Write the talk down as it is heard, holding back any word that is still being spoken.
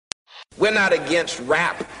We're not against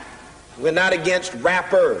rap. We're not against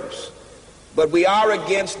rappers. But we are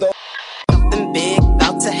against those. Something big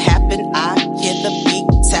about to happen. I hear the beat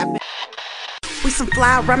tapping. We some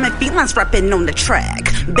fly rhyming felines rapping on the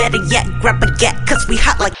track. Better yet, grab a gat, cause we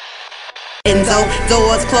hot like Enzo.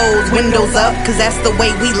 Doors closed, windows up, cause that's the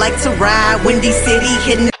way we like to ride. Windy City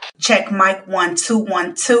hitting. Check mic 1 2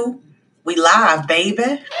 1 2. We live,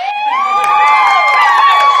 baby.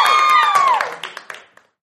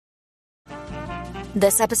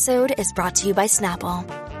 This episode is brought to you by Snapple.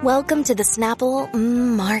 Welcome to the Snapple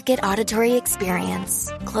Market Auditory Experience.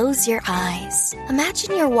 Close your eyes.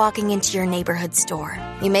 Imagine you're walking into your neighborhood store.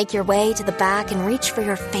 You make your way to the back and reach for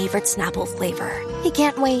your favorite Snapple flavor. You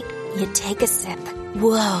can't wait. You take a sip.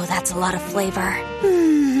 Whoa, that's a lot of flavor.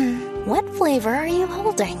 What flavor are you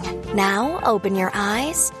holding? Now open your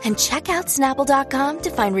eyes and check out Snapple.com to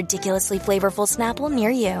find ridiculously flavorful Snapple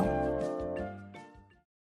near you.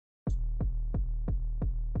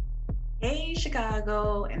 Hey,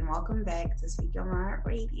 Chicago, and welcome back to Speak Your Mind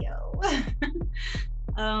Radio.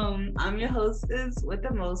 I'm your hostess with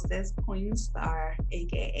the mostest, Queen Star,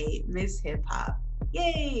 aka Miss Hip Hop.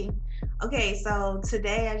 Yay! Okay, so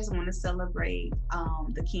today I just want to celebrate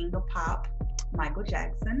the King of Pop, Michael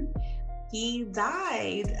Jackson. He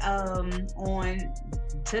died on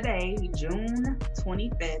today, June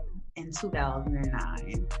 25th in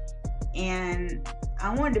 2009. And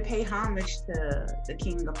I wanted to pay homage to the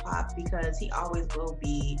King of Pop because he always will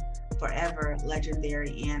be forever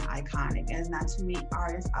legendary and iconic. There's not too many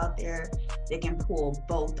artists out there that can pull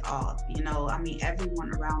both off. You know, I mean,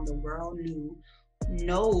 everyone around the world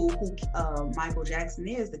know who Michael Jackson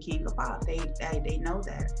is, the King of Pop. They know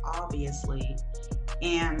that, obviously.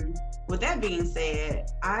 And with that being said,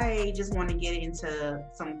 I just want to get into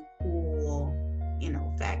some cool,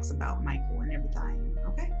 facts about Michael and everything.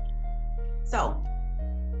 Okay. So,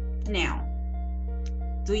 now,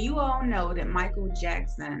 do you all know that Michael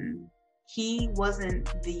Jackson, he wasn't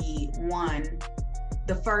the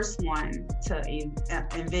first one to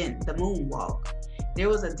invent the moonwalk? There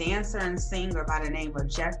was a dancer and singer by the name of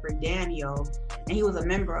Jeffrey Daniel, and he was a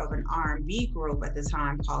member of an R&B group at the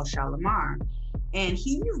time called Shalamar. And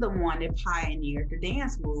he's the one that pioneered the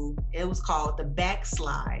dance move. It was called the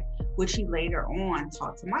backslide, which he later on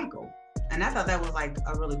taught to Michael. And I thought that was like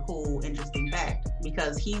a really cool, interesting fact,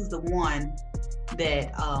 because he's the one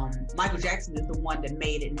that, Michael Jackson is the one that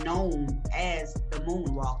made it known as the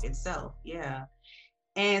moonwalk itself. Yeah.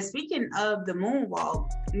 And speaking of the moonwalk,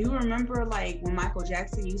 you remember like when Michael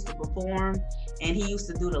Jackson used to perform and he used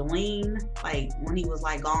to do the lean, like when he was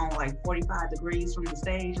like gone like 45 degrees from the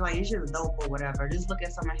stage, like it's just dope or whatever. Just look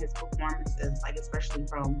at some of his performances, like especially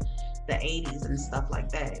from the 80s and stuff like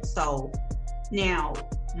that. So now,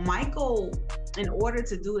 Michael, in order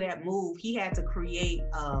to do that move, he had to create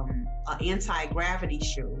an anti-gravity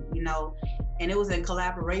shoe, and it was in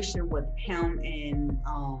collaboration with him and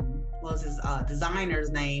what was his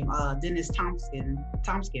designer's name, Dennis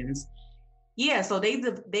Tompkins. Yeah, so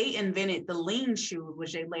they invented the lean shoes,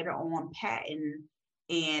 which they later on patented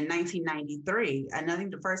in 1993. And I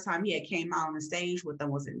think the first time he had came out on the stage with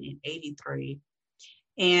them was in 83.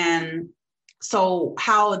 And so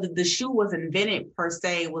how the shoe was invented per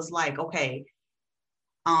se was like, okay,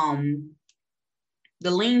 the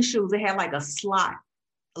lean shoes, they had like a slot,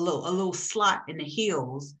 a little slot in the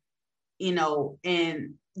heels,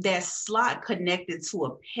 and that slot connected to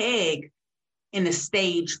a peg in the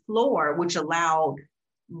stage floor, which allowed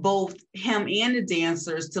both him and the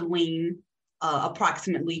dancers to lean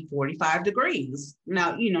approximately 45 degrees.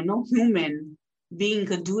 Now, no human being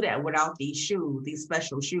could do that without these shoes, these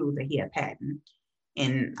special shoes that he had patented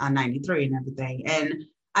in 93 and everything. And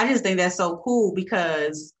I just think that's so cool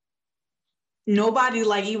because nobody,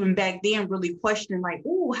 like even back then, really questioned like,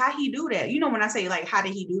 oh, how he do that? When I say like, how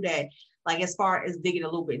did he do that? Like as far as digging a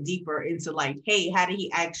little bit deeper into like, hey, how did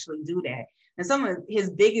he actually do that? And some of his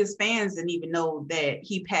biggest fans didn't even know that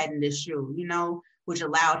he patented this shoe, which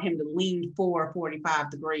allowed him to lean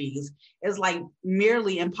 45 degrees. It's like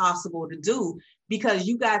merely impossible to do because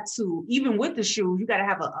you got to, even with the shoes, you got to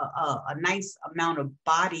have a nice amount of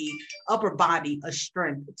upper body of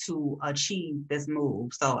strength to achieve this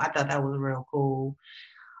move. So I thought that was real cool.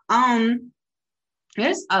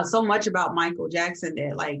 There's so much about Michael Jackson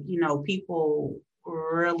that like, people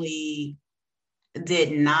really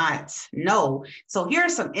did not know. So here are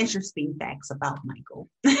some interesting facts about Michael.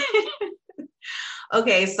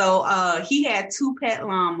 Okay, so he had two pet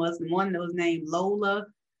llamas. One that was named Lola.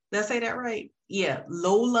 Did I say that right? Yeah,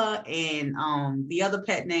 Lola, and the other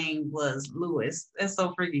pet name was Lewis. That's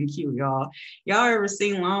so freaking cute, y'all. Y'all ever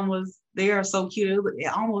seen llamas? They are so cute.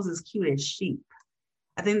 They're almost as cute as sheep.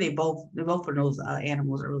 I think both of those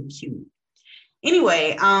animals are really cute.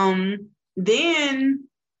 Anyway, then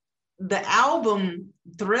the album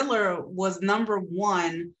Thriller was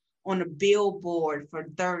 #1 on the Billboard for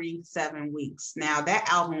 37 weeks. Now that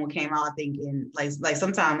album came out, I think, in like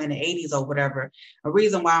sometime in the 80s or whatever. A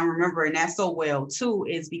reason why I'm remembering that so well too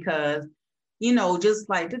is because, you know, just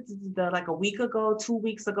like like a week ago, 2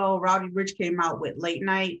 weeks ago, Roddy Ricch came out with Late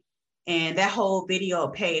Night, and that whole video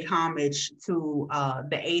paid homage to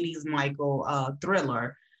the 80s Michael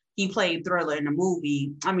Thriller. He played Thriller in the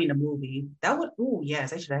movie. That would,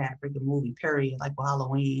 yes, they should have had a freaking movie, period, like for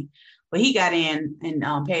Halloween. But he got in and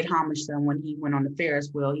paid homage to him when he went on the Ferris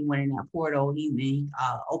wheel. He went in that portal. He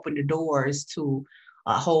opened the doors to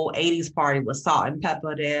a whole 80s party with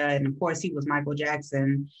Salt-N-Pepa there. And of course, he was Michael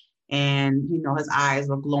Jackson. And, you know, his eyes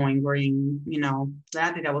were glowing green, you know. So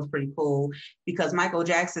I think that was pretty cool because Michael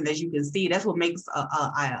Jackson, as you can see, that's what makes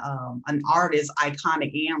an artist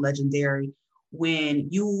iconic and legendary. When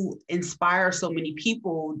you inspire so many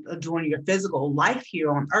people during your physical life here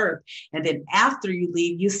on earth, and then after you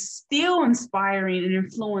leave, you're still inspiring and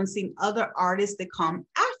influencing other artists that come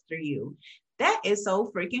after you. That is so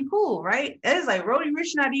freaking cool, right? That is like Roddy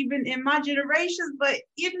Ricch, not even in my generation, but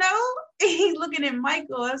you know, he's looking at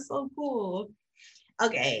Michael. That's so cool.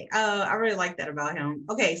 Okay, I really like that about him.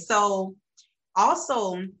 Okay, so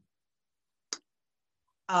also,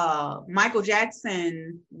 Michael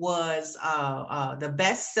Jackson was the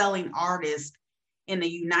best-selling artist in the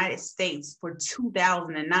United States for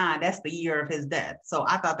 2009. That's the year of his death. So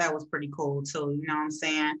I thought that was pretty cool too. You know what I'm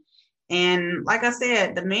saying? And like I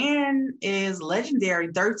said, the man is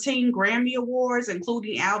legendary. 13 Grammy Awards,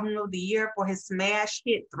 including Album of the Year for his smash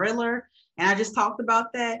hit Thriller. And I just talked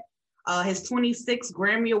about that. His 26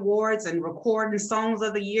 Grammy Awards and Recording Songs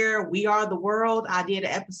of the Year, We Are the World. I did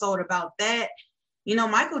an episode about that. You know,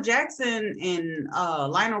 Michael Jackson and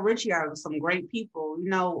Lionel Richie are some great people. You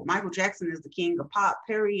know, Michael Jackson is the king of pop,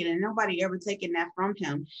 period, and nobody ever taken that from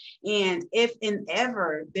him. And if and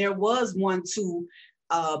ever there was one to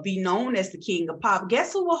be known as the king of pop,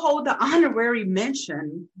 guess who will hold the honorary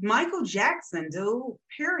mention? Michael Jackson, dude,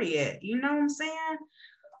 period. You know what I'm saying?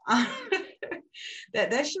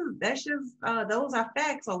 That's just those are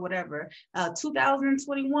facts or whatever.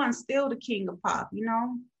 2021, still the king of pop, you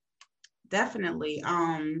know? Definitely.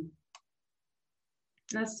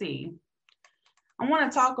 Let's see. I want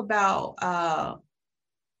to talk about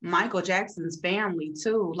Michael Jackson's family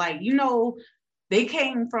too. Like, you know, they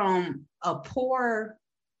came from a poor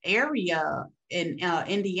area in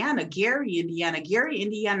Indiana, Gary, Indiana. Gary,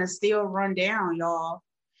 Indiana still run down, y'all.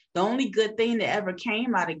 The only good thing that ever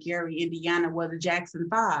came out of Gary, Indiana was the Jackson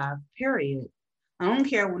 5, period. I don't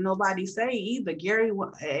care what nobody say either. Gary,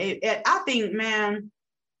 I think, man,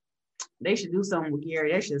 they should do something with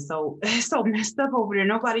Gary. That shit's so messed up over there.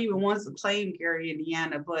 Nobody even wants to claim Gary,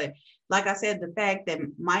 Indiana. But like I said, the fact that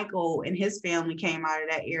Michael and his family came out of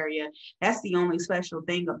that area, that's the only special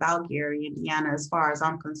thing about Gary, Indiana, as far as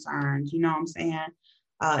I'm concerned. You know what I'm saying?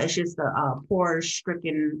 It's just a poor,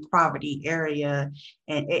 stricken poverty area,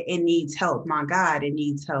 and it needs help. My God, it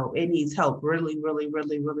needs help. It needs help really, really,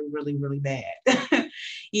 really, really, really, really bad.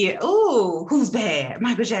 Yeah. Oh, who's bad?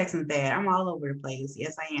 Michael Jackson's bad. I'm all over the place.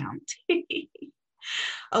 Yes, I am.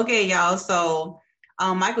 Okay, y'all. So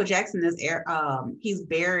Michael Jackson is he's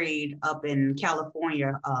buried up in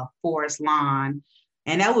California, Forest Lawn.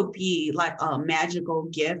 And that would be like a magical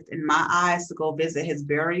gift in my eyes to go visit his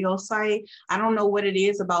burial site. I don't know what it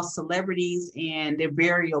is about celebrities and their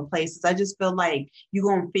burial places. I just feel like you're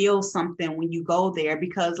going to feel something when you go there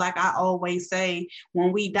because like I always say,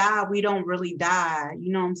 when we die, we don't really die.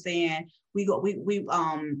 You know what I'm saying? We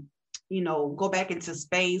you know, go back into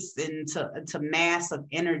space and to mass of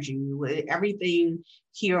energy. Everything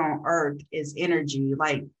here on earth is energy.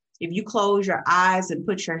 Like, if you close your eyes and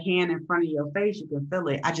put your hand in front of your face, you can feel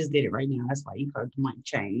it. I just did it right now. That's why you heard the mic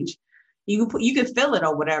change. You can feel it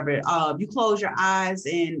or whatever. If you close your eyes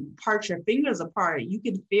and part your fingers apart, you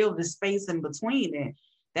can feel the space in between it.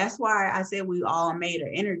 That's why I said we all made of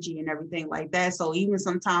energy and everything like that. So even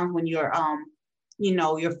sometimes when you're, you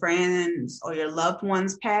know, your friends or your loved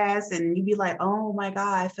ones pass and you be like, oh my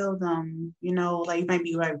God, I feel them, you know, like you might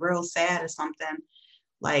be like real sad or something.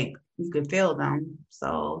 Like you could feel them.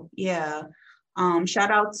 So yeah.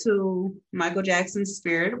 Shout out to Michael Jackson's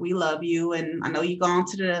spirit. We love you. And I know you've gone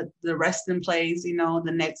to the resting place, you know,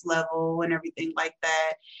 the next level and everything like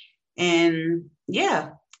that. And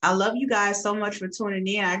yeah, I love you guys so much for tuning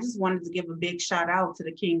in. I just wanted to give a big shout out to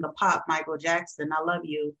the king of pop, Michael Jackson. I love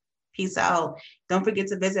you. Peace out. Don't forget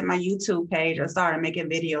to visit my YouTube page. I started making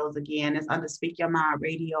videos again. It's under Speak Your Mind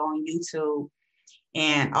Radio on YouTube.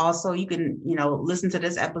 And also you can, listen to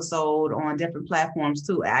this episode on different platforms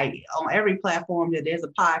too. On every platform that there's a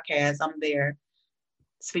podcast, I'm there.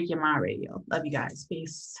 Speak Your Mind Radio. Love you guys.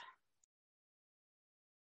 Peace.